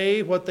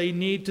say what they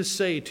need to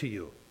say to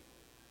you.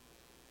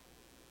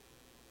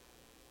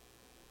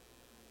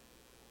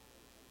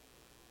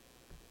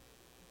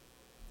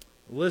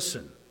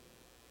 Listen.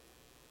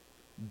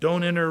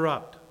 Don't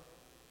interrupt.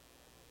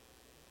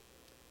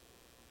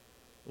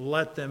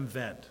 Let them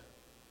vent.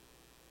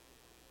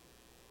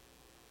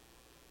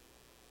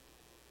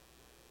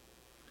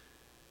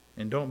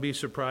 And don't be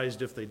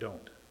surprised if they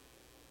don't.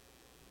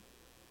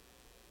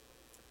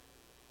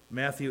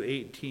 Matthew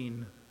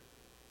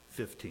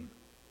 18:15.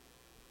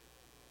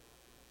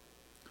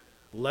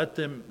 Let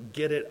them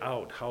get it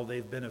out, how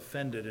they've been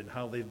offended and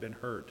how they've been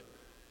hurt,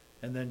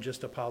 and then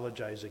just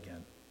apologize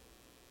again.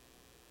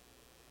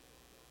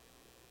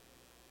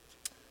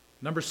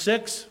 Number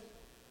 6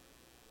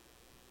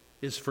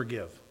 is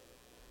forgive.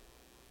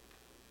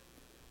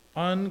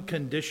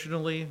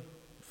 Unconditionally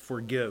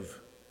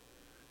forgive.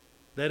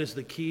 That is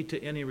the key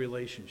to any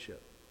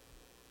relationship.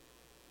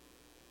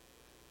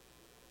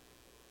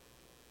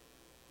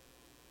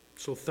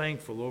 So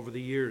thankful over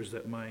the years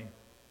that my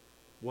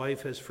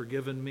wife has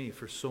forgiven me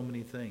for so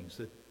many things,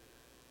 that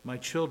my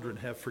children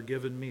have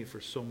forgiven me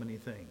for so many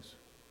things,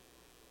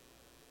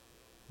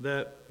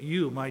 that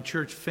you, my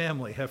church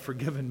family, have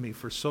forgiven me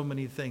for so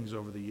many things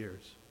over the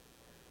years.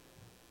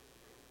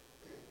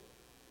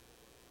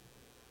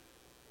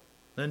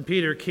 Then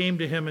Peter came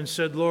to him and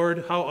said,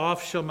 Lord, how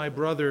oft shall my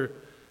brother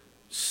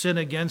sin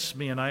against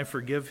me and I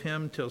forgive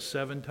him? Till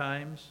 7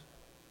 times?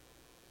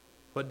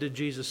 What did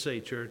Jesus say,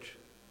 church?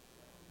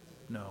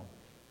 No.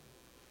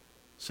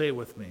 Say it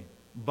with me.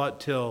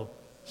 But till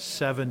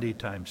 70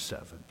 times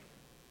 7.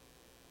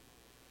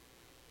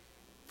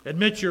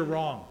 Admit you're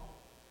wrong.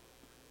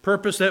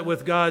 Purpose that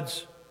with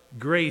God's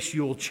grace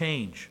you will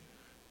change.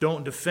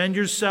 Don't defend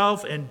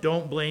yourself and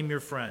don't blame your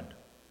friend.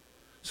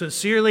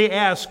 Sincerely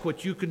ask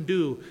what you can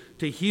do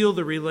to heal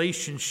the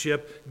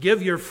relationship.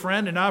 Give your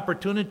friend an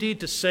opportunity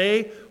to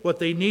say what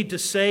they need to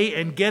say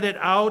and get it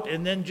out,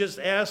 and then just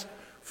ask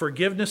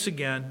forgiveness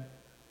again.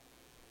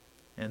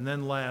 And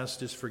then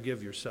last is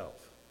forgive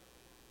yourself.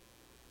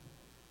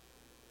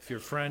 If your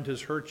friend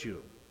has hurt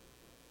you,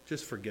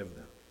 just forgive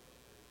them.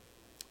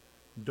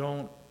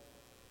 Don't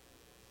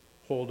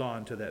hold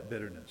on to that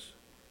bitterness.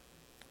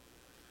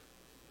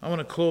 I want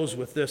to close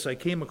with this. I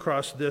came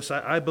across this.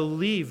 I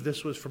believe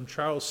this was from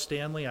Charles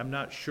Stanley. I'm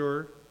not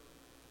sure.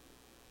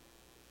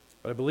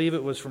 But I believe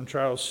it was from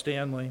Charles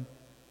Stanley.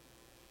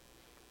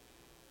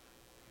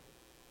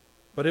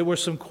 But it were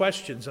some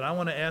questions, and I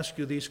want to ask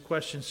you these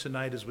questions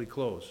tonight as we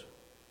close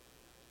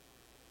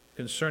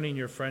concerning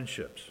your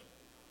friendships.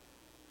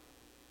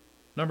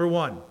 Number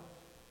 1,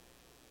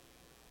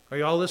 Are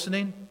you all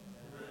listening?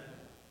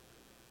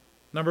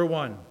 Number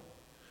one,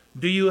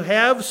 do you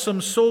have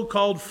some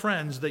so-called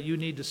friends that you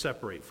need to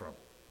separate from?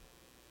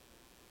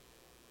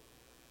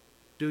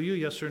 Do you?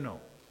 Yes or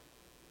no?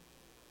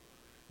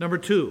 Number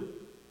two,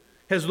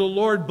 has the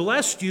Lord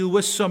blessed you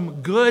with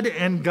some good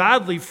and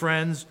godly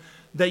friends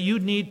that you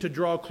need to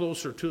draw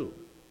closer to?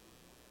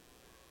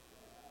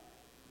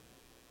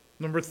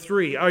 Number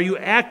three, are you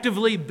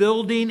actively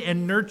building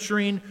and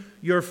nurturing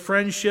your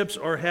friendships,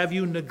 or have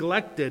you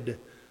neglected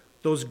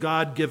those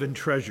God-given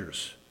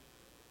treasures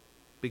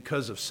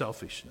because of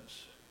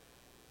selfishness?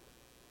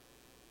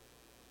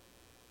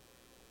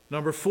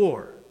 Number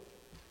four,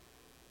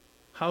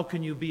 how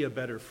can you be a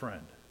better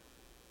friend?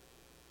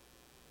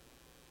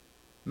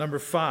 Number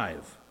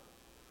five,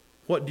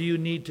 what do you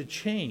need to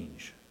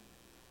change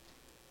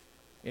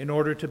in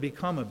order to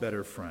become a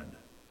better friend?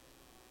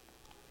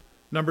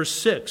 Number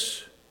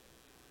six,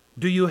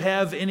 do you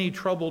have any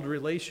troubled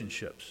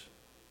relationships?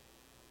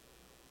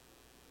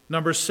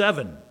 Number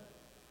seven,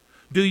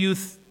 do you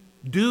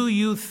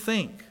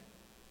think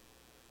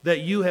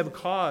that you have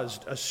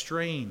caused a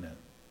strain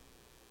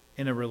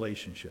in a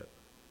relationship?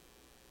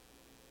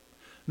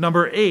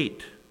 Number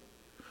eight,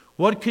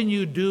 what can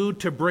you do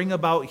to bring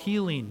about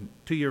healing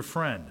to your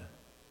friend?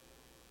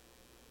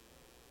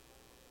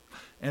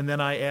 And then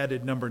I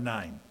added number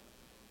 9.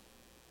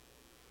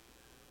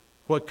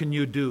 What can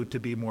you do to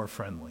be more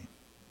friendly?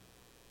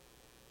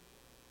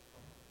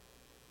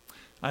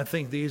 I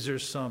think these are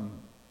some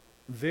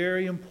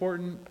very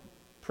important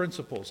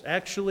principles.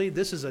 Actually,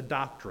 this is a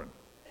doctrine.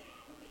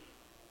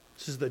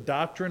 This is the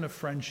doctrine of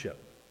friendship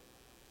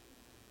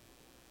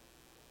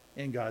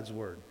in God's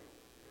Word.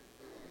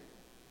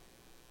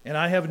 And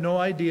I have no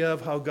idea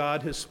of how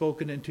God has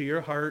spoken into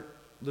your heart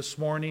this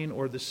morning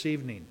or this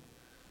evening.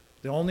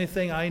 The only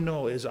thing I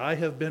know is I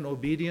have been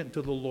obedient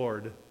to the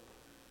Lord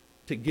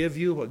to give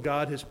you what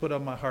God has put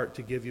on my heart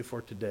to give you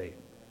for today.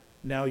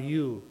 Now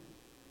you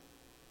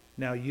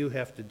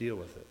have to deal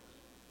with it.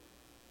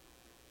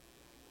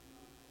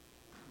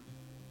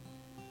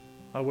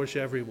 I wish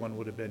everyone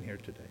would have been here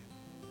today.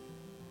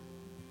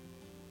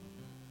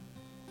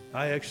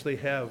 I actually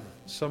have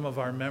some of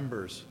our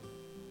members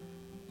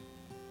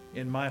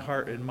in my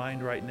heart and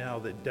mind right now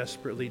that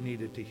desperately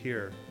needed to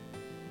hear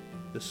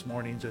this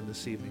morning's and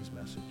this evening's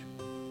message.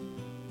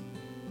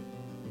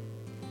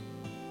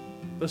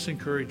 Let's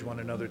encourage one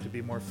another to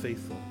be more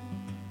faithful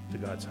to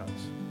God's house.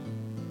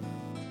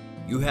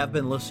 You have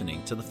been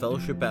listening to the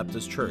Fellowship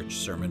Baptist Church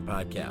Sermon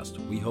Podcast.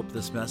 We hope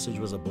this message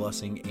was a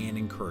blessing and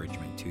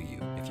encouragement to you.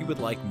 If you would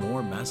like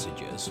more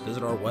messages,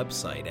 visit our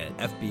website at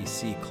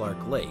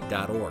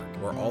fbcclarklake.org,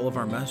 where all of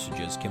our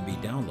messages can be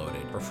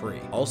downloaded for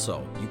free.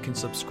 Also, you can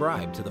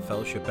subscribe to the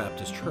Fellowship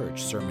Baptist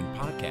Church Sermon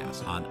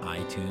Podcast on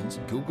iTunes,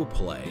 Google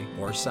Play,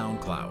 or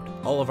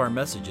SoundCloud. All of our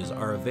messages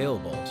are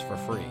available for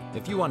free.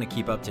 If you want to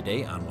keep up to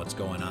date on what's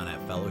going on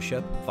at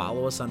Fellowship,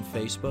 follow us on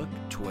Facebook,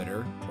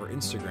 Twitter, or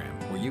Instagram,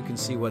 where you can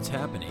see what's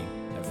happening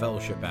at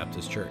Fellowship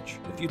Baptist Church.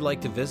 If you'd like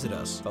to visit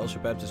us,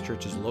 Fellowship Baptist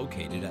Church is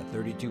located at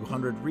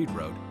 3200 Reed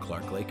Road,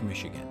 Clark Lake,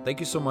 Michigan. Thank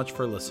you so much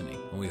for listening,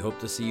 and we hope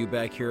to see you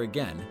back here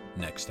again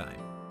next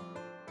time.